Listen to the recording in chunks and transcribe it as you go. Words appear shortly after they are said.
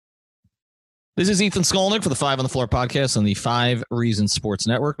This is Ethan Skolnick for the Five on the Floor podcast on the 5 Reasons Sports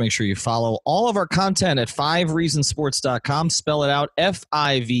Network. Make sure you follow all of our content at 5reasonsports.com. Spell it out,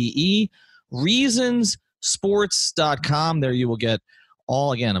 F-I-V-E, reasonsports.com. There you will get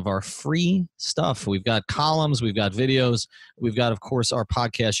all, again, of our free stuff. We've got columns, we've got videos, we've got, of course, our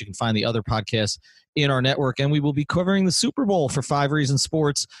podcast. You can find the other podcasts in our network, and we will be covering the Super Bowl for 5 Reasons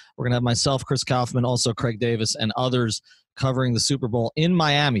Sports. We're going to have myself, Chris Kaufman, also Craig Davis, and others covering the Super Bowl in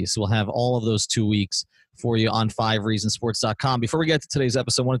Miami. So we'll have all of those 2 weeks for you on 5reasonsports.com. Before we get to today's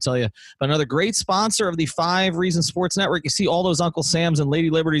episode, I want to tell you about another great sponsor of the 5 Reasons Sports Network. You see all those Uncle Sams and Lady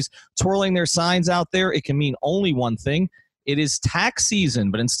Liberties twirling their signs out there. It can mean only one thing. It is tax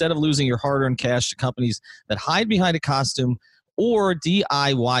season, but instead of losing your hard-earned cash to companies that hide behind a costume or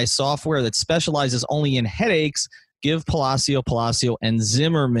DIY software that specializes only in headaches, give Palacio, and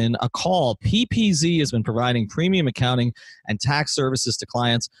Zimmerman a call. PPZ has been providing premium accounting and tax services to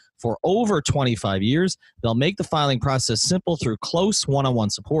clients for over 25 years. They'll make the filing process simple through close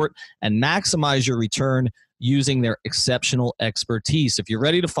one-on-one support and maximize your return using their exceptional expertise. If you're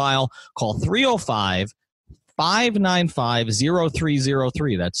ready to file, call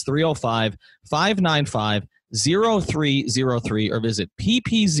 305-595-0303. That's 305-595-0303 or visit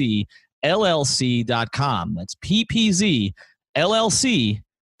ppzllc.com. That's ppzllc.com.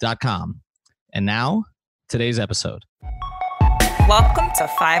 And now, today's episode. Welcome to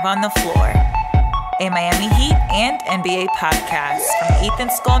 5 on the Floor, a Miami Heat and NBA podcast from Ethan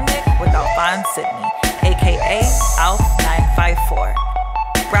Skolnick with Alphonse Sidney, a.k.a. Alf954.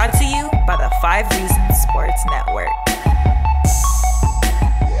 Brought to you by the 5 Reasons Sports Network.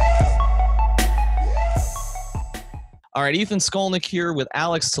 All right, Ethan Skolnick here with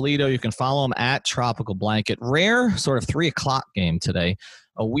Alex Toledo. You can follow him at Tropical Blanket. Rare sort of 3 o'clock game today,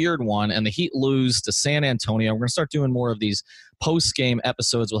 a weird one, and the Heat lose to San Antonio. We're going to start doing more of these post-game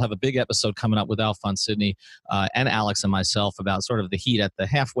episodes. We'll have a big episode coming up with Alphonse Sidney and Alex and myself about sort of the Heat at the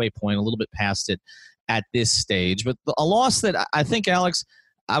halfway point, a little bit past it at this stage. But a loss that I think, Alex,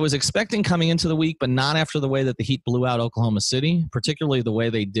 I was expecting coming into the week, but not after the way that the Heat blew out Oklahoma City, particularly the way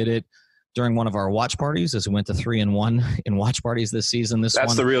they did it during one of our watch parties, as we went to 3-1 in watch parties this season.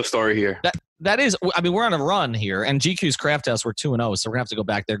 That's the real story here. That is, I mean, we're on a run here, and GQ's Craft House, we're 2-0, so we're going to have to go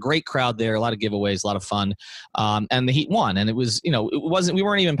back there. Great crowd there, a lot of giveaways, a lot of fun, and the Heat won. And it was, we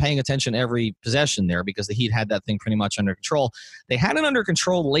weren't even paying attention every possession there because the Heat had that thing pretty much under control. They had it under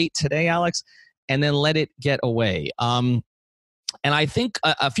control late today, Alex, and then let it get away. And I think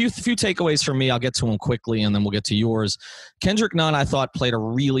a few takeaways from me. I'll get to them quickly, and then we'll get to yours. Kendrick Nunn, I thought, played a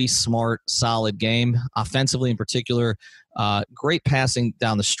really smart, solid game, offensively in particular. Great passing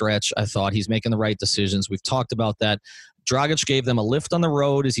down the stretch, I thought. He's making the right decisions. We've talked about that. Dragic gave them a lift on the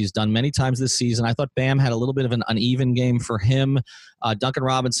road, as he's done many times this season. I thought Bam had a little bit of an uneven game for him. Duncan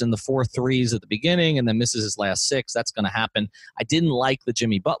Robinson, the 4 threes at the beginning, and then misses his last 6. That's going to happen. I didn't like the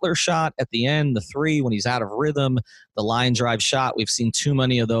Jimmy Butler shot at the end, the 3 when he's out of rhythm, the line drive shot. We've seen too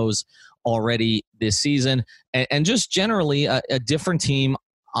many of those already this season. And just generally a different team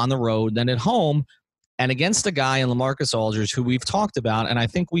on the road than at home. And against a guy in LaMarcus Aldridge who we've talked about, and I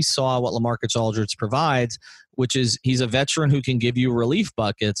think we saw what LaMarcus Aldridge provides, which is he's a veteran who can give you relief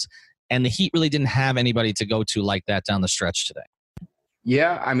buckets, and the Heat really didn't have anybody to go to like that down the stretch today.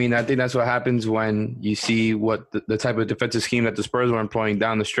 Yeah, I mean, I think that's what happens when you see what the type of defensive scheme that the Spurs were employing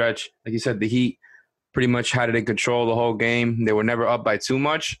down the stretch. Like you said, the Heat pretty much had it in control the whole game. They were never up by too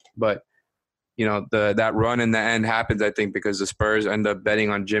much, but, that run in the end happens, I think, because the Spurs end up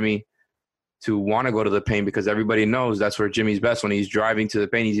betting on Jimmy to want to go to the paint because everybody knows that's where Jimmy's best. When he's driving to the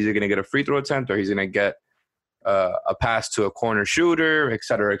paint, he's either going to get a free throw attempt or he's going to get a pass to a corner shooter, et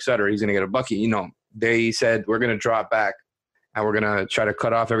cetera, et cetera. He's going to get a bucket. They said, we're going to drop back and we're going to try to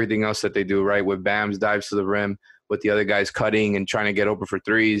cut off everything else that they do, right, with Bam's dives to the rim, with the other guys cutting and trying to get open for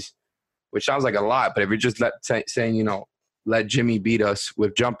threes, which sounds like a lot. But if you're just saying, let Jimmy beat us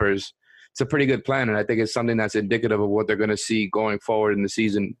with jumpers, it's a pretty good plan. And I think it's something that's indicative of what they're going to see going forward in the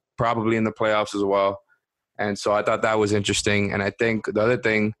season, probably in the playoffs as well. And so I thought that was interesting. And I think the other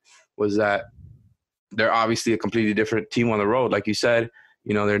thing was that they're obviously a completely different team on the road. Like you said,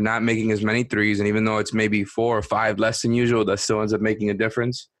 they're not making as many threes. And even though it's maybe 4 or 5 less than usual, that still ends up making a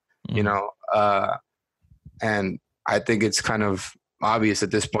difference, and I think it's kind of obvious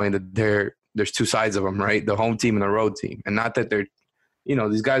at this point that there's 2 sides of them, right? The home team and the road team. And not that they're,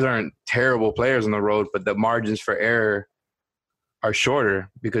 these guys aren't terrible players on the road, but the margins for error are shorter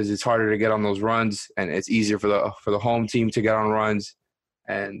because it's harder to get on those runs, and it's easier for the home team to get on runs,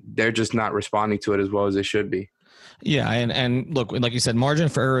 and they're just not responding to it as well as they should be. Yeah, and look, like you said, margin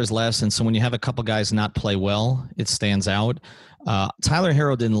for error is less, and so when you have a couple guys not play well, it stands out. Tyler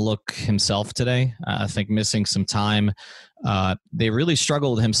Hero didn't look himself today. I think missing some time. They really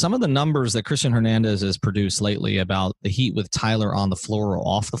struggled with him. Some of the numbers that Christian Hernandez has produced lately about the Heat with Tyler on the floor or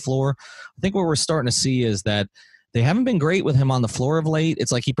off the floor, I think what we're starting to see is that they haven't been great with him on the floor of late.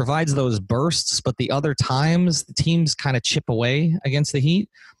 It's like he provides those bursts, but the other times the teams kind of chip away against the Heat.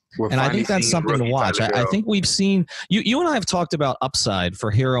 And I think that's something to watch. I think we've seen you and I have talked about upside for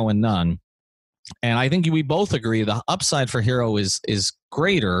Hero and Nunn. And I think we both agree the upside for Hero is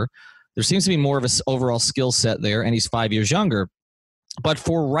greater. There seems to be more of an overall skill set there, and he's 5 years younger. But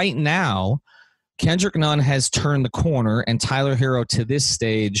for right now, Kendrick Nunn has turned the corner, and Tyler Hero to this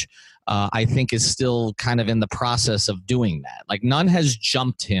stage, I think, is still kind of in the process of doing that. Like Nunn has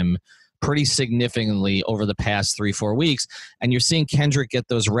jumped him pretty significantly over the past 3-4 weeks, and you're seeing Kendrick get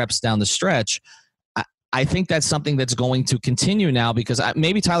those reps down the stretch. I think that's something that's going to continue now because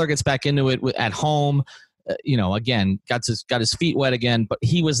maybe Tyler gets back into it at home. Again, got his feet wet again, but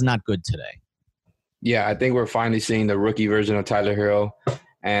he was not good today. Yeah, I think we're finally seeing the rookie version of Tyler Hero,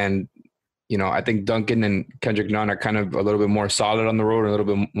 and I think Duncan and Kendrick Nunn are kind of a little bit more solid on the road, a little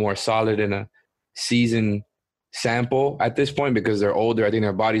bit more solid in a season sample at this point because they're older. I think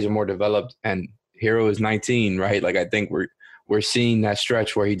their bodies are more developed, and Hero is 19, right? Like I think we're seeing that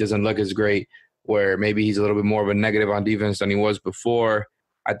stretch where he doesn't look as great, where maybe he's a little bit more of a negative on defense than he was before.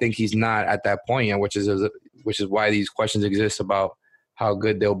 I think he's not at that point yet, which is why these questions exist about how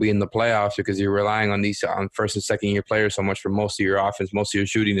good they'll be in the playoffs because you're relying on these first and second year players so much for most of your offense, most of your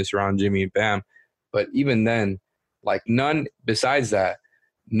shooting is around Jimmy and Bam. But even then, like Nunn, besides that,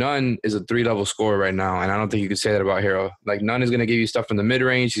 Nunn is a 3-level scorer right now, and I don't think you could say that about Hero. Like Nunn is going to give you stuff from the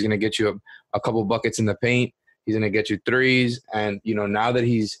mid-range. He's going to get you a couple buckets in the paint. He's going to get you threes. And, now that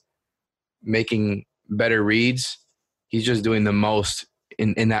he's making better reads, he's just doing the most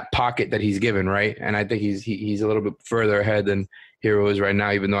in that pocket that he's given, right? And I think he's a little bit further ahead than Hero is right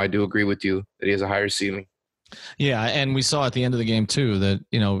now, even though I do agree with you that he has a higher ceiling. Yeah, and we saw at the end of the game, too,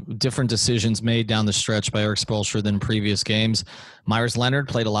 that, different decisions made down the stretch by Eric Spoelstra than previous games. Myers Leonard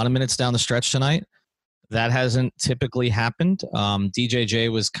played a lot of minutes down the stretch tonight. That hasn't typically happened.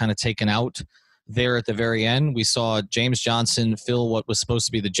 DJJ was kind of taken out there at the very end. We saw James Johnson fill what was supposed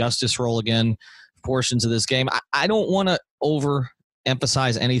to be the justice role again, portions of this game. I don't want to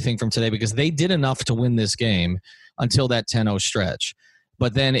overemphasize anything from today because they did enough to win this game until that 10-0 stretch.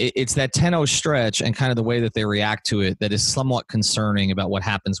 But then it's that 10-0 stretch and kind of the way that they react to it that is somewhat concerning about what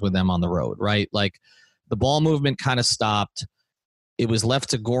happens with them on the road, right? Like the ball movement kind of stopped. It was left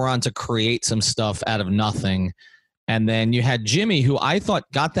to Goran to create some stuff out of nothing. And then you had Jimmy, who I thought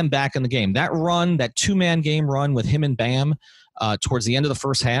got them back in the game. That run, that two-man game run with him and Bam towards the end of the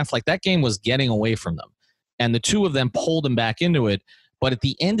first half, like that game was getting away from them. And the two of them pulled him back into it. But at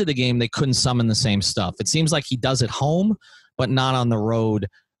the end of the game, they couldn't summon the same stuff. It seems like he does it home, but not on the road.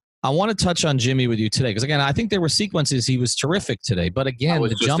 I want to touch on Jimmy with you today because, again, I think there were sequences he was terrific today. But, again, I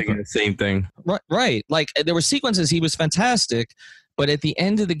was just thinking the same thing. Right. Like, there were sequences he was fantastic, but at the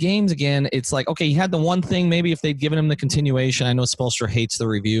end of the games, again, it's like, okay, he had the one thing maybe if they'd given him the continuation. I know Spoelstra hates the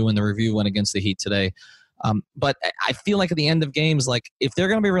review, and the review went against the Heat today. But I feel like at the end of games, like, if they're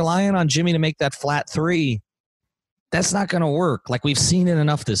going to be relying on Jimmy to make that flat three, that's not going to work. Like, we've seen it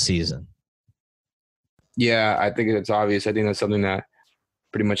enough this season. Yeah, I think it's obvious. I think that's something that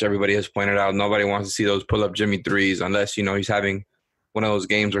pretty much everybody has pointed out. Nobody wants to see those pull-up Jimmy threes unless, he's having one of those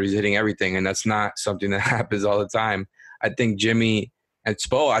games where he's hitting everything, and that's not something that happens all the time. I think Jimmy and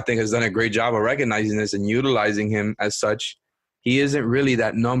Spo, has done a great job of recognizing this and utilizing him as such. He isn't really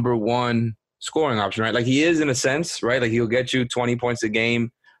that number one scoring option, right? Like he is in a sense, right? Like he'll get you 20 points a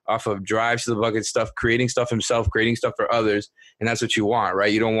game off of drives to the bucket stuff, creating stuff himself, creating stuff for others, and that's what you want,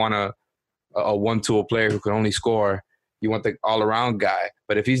 right? You don't want a one-tool player who can only score. You want the all-around guy.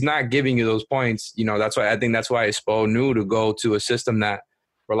 But if he's not giving you those points, that's why Spo knew to go to a system that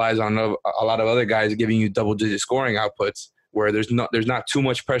relies on a lot of other guys giving you double-digit scoring outputs where there's not too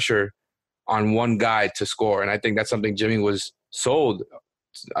much pressure on one guy to score. And I think that's something Jimmy was sold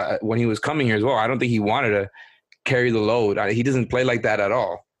when he was coming here as well. I don't think he wanted to carry the load. He doesn't play like that at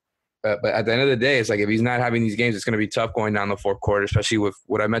all. But at the end of the day, it's like if he's not having these games, it's going to be tough going down the fourth quarter, especially with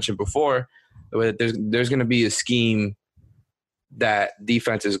what I mentioned before. There's going to be a scheme that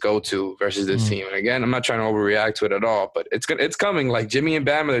defenses go to versus this team. And again, I'm not trying to overreact to it at all, but it's coming. Like Jimmy and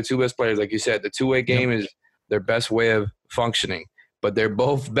Bam are their two best players. Like you said, the two-way game is their best way of functioning, but they're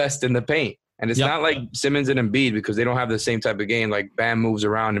both best in the paint. And it's not like Simmons and Embiid because they don't have the same type of game. Like Bam moves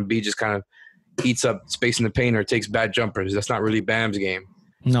around and Embiid just kind of eats up space in the paint or takes bad jumpers. That's not really Bam's game.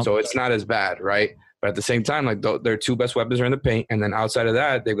 Nope. So it's not as bad, right? But at the same time, like their two best weapons are in the paint, and then outside of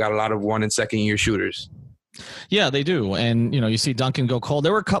that, they've got a lot of 1- and 2nd-year shooters. Yeah, they do. And, you see Duncan go cold.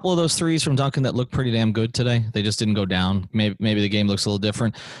 There were a couple of those threes from Duncan that looked pretty damn good today. They just didn't go down. Maybe the game looks a little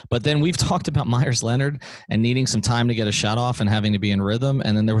different. But then we've talked about Myers Leonard and needing some time to get a shot off and having to be in rhythm.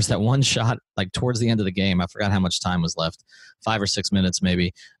 And then there was that one shot, like towards the end of the game. I forgot how much time was left, 5 or 6 minutes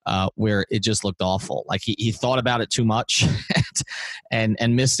maybe, where it just looked awful. Like he thought about it too much and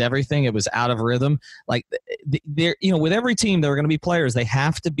missed everything. It was out of rhythm. Like there, with every team, there are going to be players. They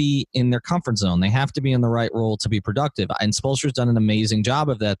have to be in their comfort zone. They have to be in the right role to be productive. And Spoelstra's done an amazing job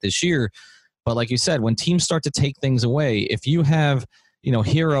of that this year. But like you said, when teams start to take things away, if you have,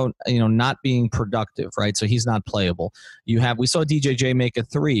 Hero, not being productive, right? So he's not playable. We saw DJJ make a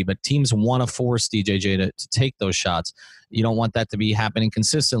 3, but teams want to force DJJ to take those shots. You don't want that to be happening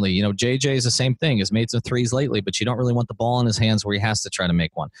consistently. JJ is the same thing. Has made some threes lately, but you don't really want the ball in his hands where he has to try to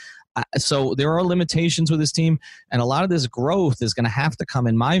make one. So there are limitations with this team, and a lot of this growth is going to have to come,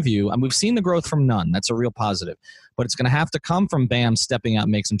 in my view. And we've seen the growth from none. That's a real positive. But it's going to have to come from Bam stepping out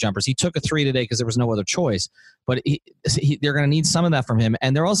and make some jumpers. He took a 3 today because there was no other choice. But they're going to need some of that from him.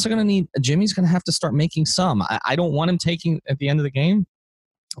 And they're also going to need – Jimmy's going to have to start making some. I don't want him taking at the end of the game,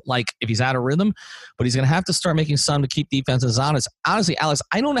 like if he's out of rhythm, but he's going to have to start making some to keep defenses honest. Honestly, Alex,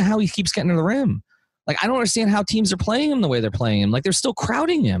 I don't know how he keeps getting to the rim. Like, I don't understand how teams are playing him the way they're playing him. Like, they're still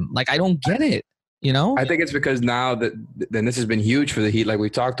crowding him. Like, I don't get it, I think it's because now that then this has been huge for the Heat, like we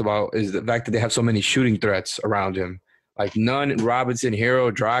talked about, is the fact that they have so many shooting threats around him. Like Nunn, Robinson,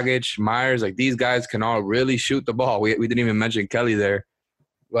 Hero, Dragic, Myers, like these guys can all really shoot the ball. We didn't even mention Kelly there.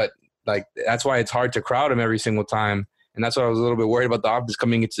 But, like, that's why it's hard to crowd him every single time. And that's why I was a little bit worried about the offense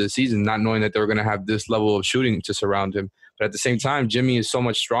coming into the season, not knowing that they were going to have this level of shooting to surround him. But at the same time, Jimmy is so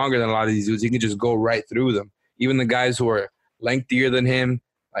much stronger than a lot of these dudes. He can just go right through them. Even the guys who are lengthier than him,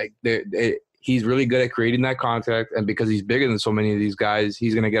 like he's really good at creating that contact. And because he's bigger than so many of these guys,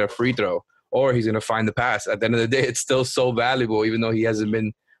 he's going to get a free throw or he's going to find the pass. At the end of the day, it's still so valuable, even though he hasn't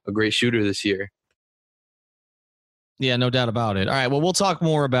been a great shooter this year. Yeah, no doubt about it. All right, well, we'll talk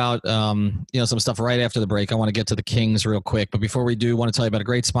more about some stuff right after the break. I want to get to the Kings real quick, but before we do, I want to tell you about a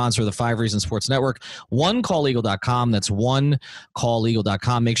great sponsor of the 5 Reasons Sports Network, OneCallLegal.com. That's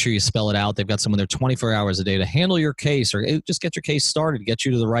OneCallLegal.com. Make sure you spell it out. They've got someone there 24 hours a day to handle your case or just get your case started, get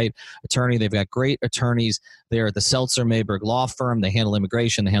you to the right attorney. They've got great attorneys there at the Seltzer Mayberg Law Firm. They handle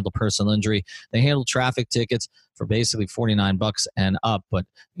immigration. They handle personal injury. They handle traffic tickets for basically $49 and up, but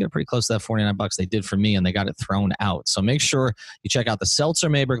you get pretty close to that $49 they did for me, and they got it thrown out. So make sure you check out the Seltzer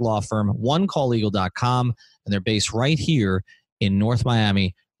Mayberg Law Firm, OneCallLegal.com, and they're based right here in North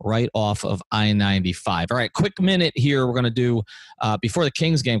Miami, right off of I-95. All right, quick minute here. We're going to do, before the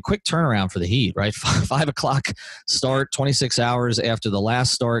Kings game, quick turnaround for the Heat, right? 5 o'clock start, 26 hours after the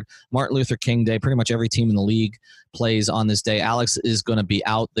last start. Martin Luther King Day. Pretty much every team in the league plays on this day. Alex is going to be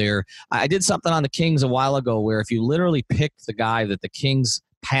out there. I did something on the Kings a while ago where if you literally picked the guy that the Kings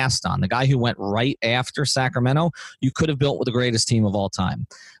passed on, the guy who went right after Sacramento, you could have built with the greatest team of all time.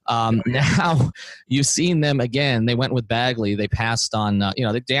 Now you've seen them again. They went with Bagley. They passed on,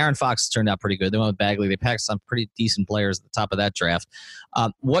 De'Aaron Fox turned out pretty good. They went with Bagley. They passed on pretty decent players at the top of that draft.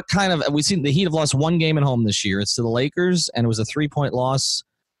 We've seen the Heat have lost one game at home this year. It's to the Lakers, and it was a 3-point loss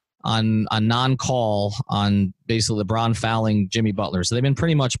on a non-call on basically LeBron fouling Jimmy Butler. So they've been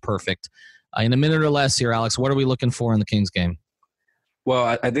pretty much perfect. In a minute or less here, Alex, what are we looking for in the Kings game?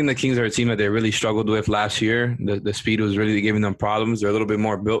 Well, I think the Kings are a team that they really struggled with last year. The speed was really giving them problems. They're a little bit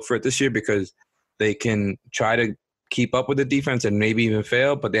more built for it this year because they can try to keep up with the defense and maybe even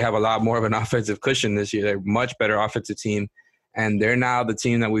fail, but they have a lot more of an offensive cushion this year. They're a much better offensive team, and they're now the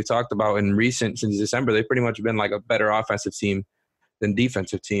team that we've talked about since December. They've pretty much been like a better offensive team than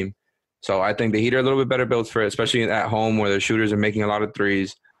defensive team. So I think the Heat are a little bit better built for it, especially at home where their shooters are making a lot of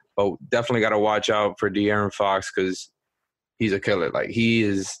threes. But definitely got to watch out for De'Aaron Fox because he's a killer. Like, he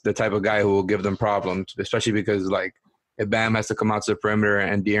is the type of guy who will give them problems, especially because, like, if Bam has to come out to the perimeter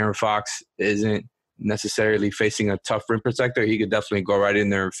and De'Aaron Fox isn't necessarily facing a tough rim protector, he could definitely go right in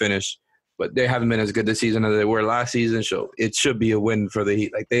there and finish. But they haven't been as good this season as they were last season, so it should be a win for the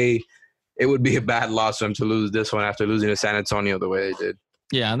Heat. Like, it would be a bad loss for them to lose this one after losing to San Antonio the way they did.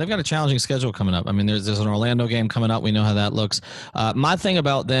 Yeah, and they've got a challenging schedule coming up. I mean, there's an Orlando game coming up. We know how that looks. My thing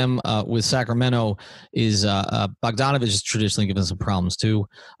about them with Sacramento is Bogdanovich has traditionally given some problems too.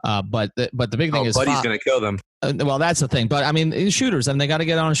 But the big thing is Buddy's going to kill them. Well, that's the thing. But, I mean, shooters, and they got to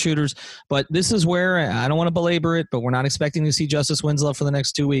get on shooters. But this is where I don't want to belabor it, but we're not expecting to see Justice Winslow for the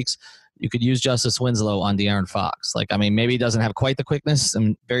next 2 weeks. You could use Justice Winslow on De'Aaron Fox. Like, I mean, maybe he doesn't have quite the quickness,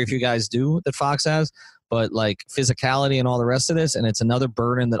 and very few guys do that Fox has. but like physicality and all the rest of this, and it's another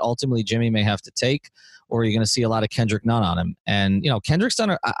burden that ultimately Jimmy may have to take, or you're going to see a lot of Kendrick Nunn on him. And, Kendrick's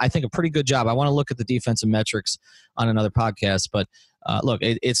done, I think, a pretty good job. I want to look at the defensive metrics on another podcast, but look,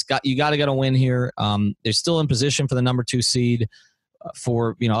 you got to get a win here. They're still in position for the number 2 seed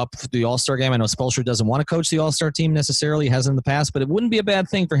for, up for the All-Star game. I know Spoelstra doesn't want to coach the All-Star team necessarily, he has in the past, but it wouldn't be a bad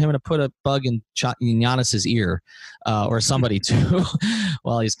thing for him to put a bug in Giannis's ear or somebody too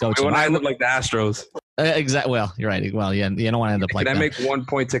while he's coaching. When I look like the Astros. Exactly. Well, you're right. Well, yeah, you don't want to end up like that. Can I make one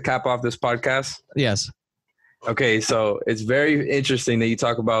point to cap off this podcast? Yes. Okay, so it's very interesting that you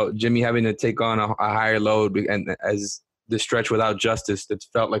talk about Jimmy having to take on a higher load, and as the stretch without justice that's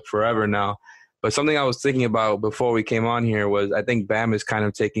felt like forever now. But something I was thinking about before we came on here was I think Bam is kind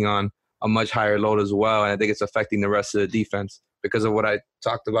of taking on a much higher load as well, and I think it's affecting the rest of the defense because of what I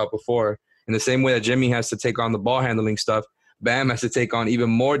talked about before. In the same way that Jimmy has to take on the ball handling stuff, Bam has to take on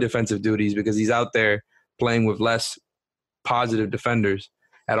even more defensive duties because he's out there playing with less positive defenders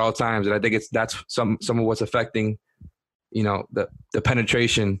at all times. And I think that's some of what's affecting, the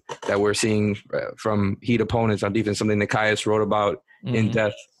penetration that we're seeing from Heat opponents on defense, something that Caius wrote about in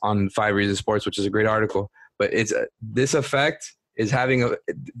depth on 5 Reasons Sports, which is a great article. But it's this effect is having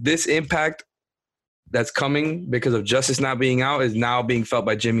this impact that's coming because of Justice not being out is now being felt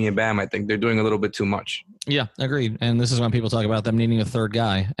by Jimmy and Bam. I think they're doing a little bit too much. Yeah, agreed. And this is when people talk about them needing a third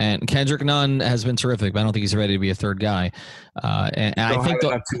guy. And Kendrick Nunn has been terrific, but I don't think he's ready to be a third guy. And I think they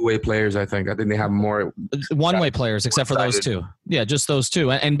have two-way players. I think they have more one-way players, except for those two. Yeah, just those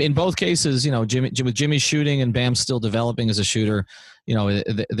two. And in both cases, with Jimmy shooting and Bam still developing as a shooter,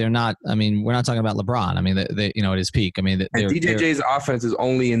 they're not. I mean, we're not talking about LeBron. I mean, at his peak. I mean, DJJ's offense is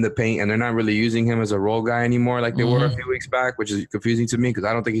only in the paint, and they're not really using him as a role guy anymore, like they were a few weeks back, which is confusing to me because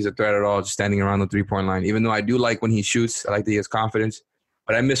I don't think he's a threat at all, just standing around the 3-point line. Even though I do like when he shoots, I like that he has confidence,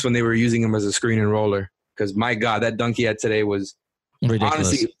 but I miss when they were using him as a screen and roller. Because my God, that dunk he had today was ridiculous.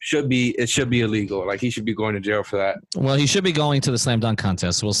 Honestly, it should be illegal. Like he should be going to jail for that. Well, he should be going to the slam dunk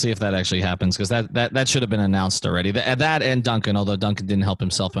contest. We'll see if that actually happens because that should have been announced already. That and Duncan, although Duncan didn't help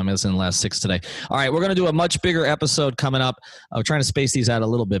himself. I mean, it's in the last 6 today. All right, we're going to do a much bigger episode coming up. We're trying to space these out a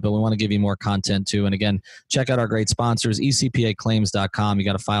little bit, but we want to give you more content too. And again, check out our great sponsors, ecpaclaims.com. You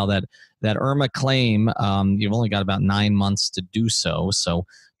got to file that IRMA claim. You've only got about 9 months to do so. So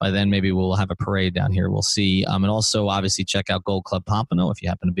by then, maybe we'll have a parade down here. We'll see. And also, obviously, check out Gold Club Pompano if you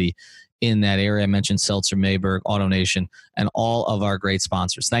happen to be in that area. I mentioned Seltzer, Mayberg, AutoNation, and all of our great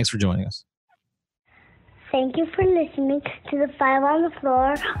sponsors. Thanks for joining us. Thank you for listening to the 5 on the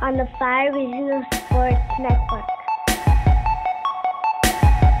Floor on the 5 Reasons Sports Network.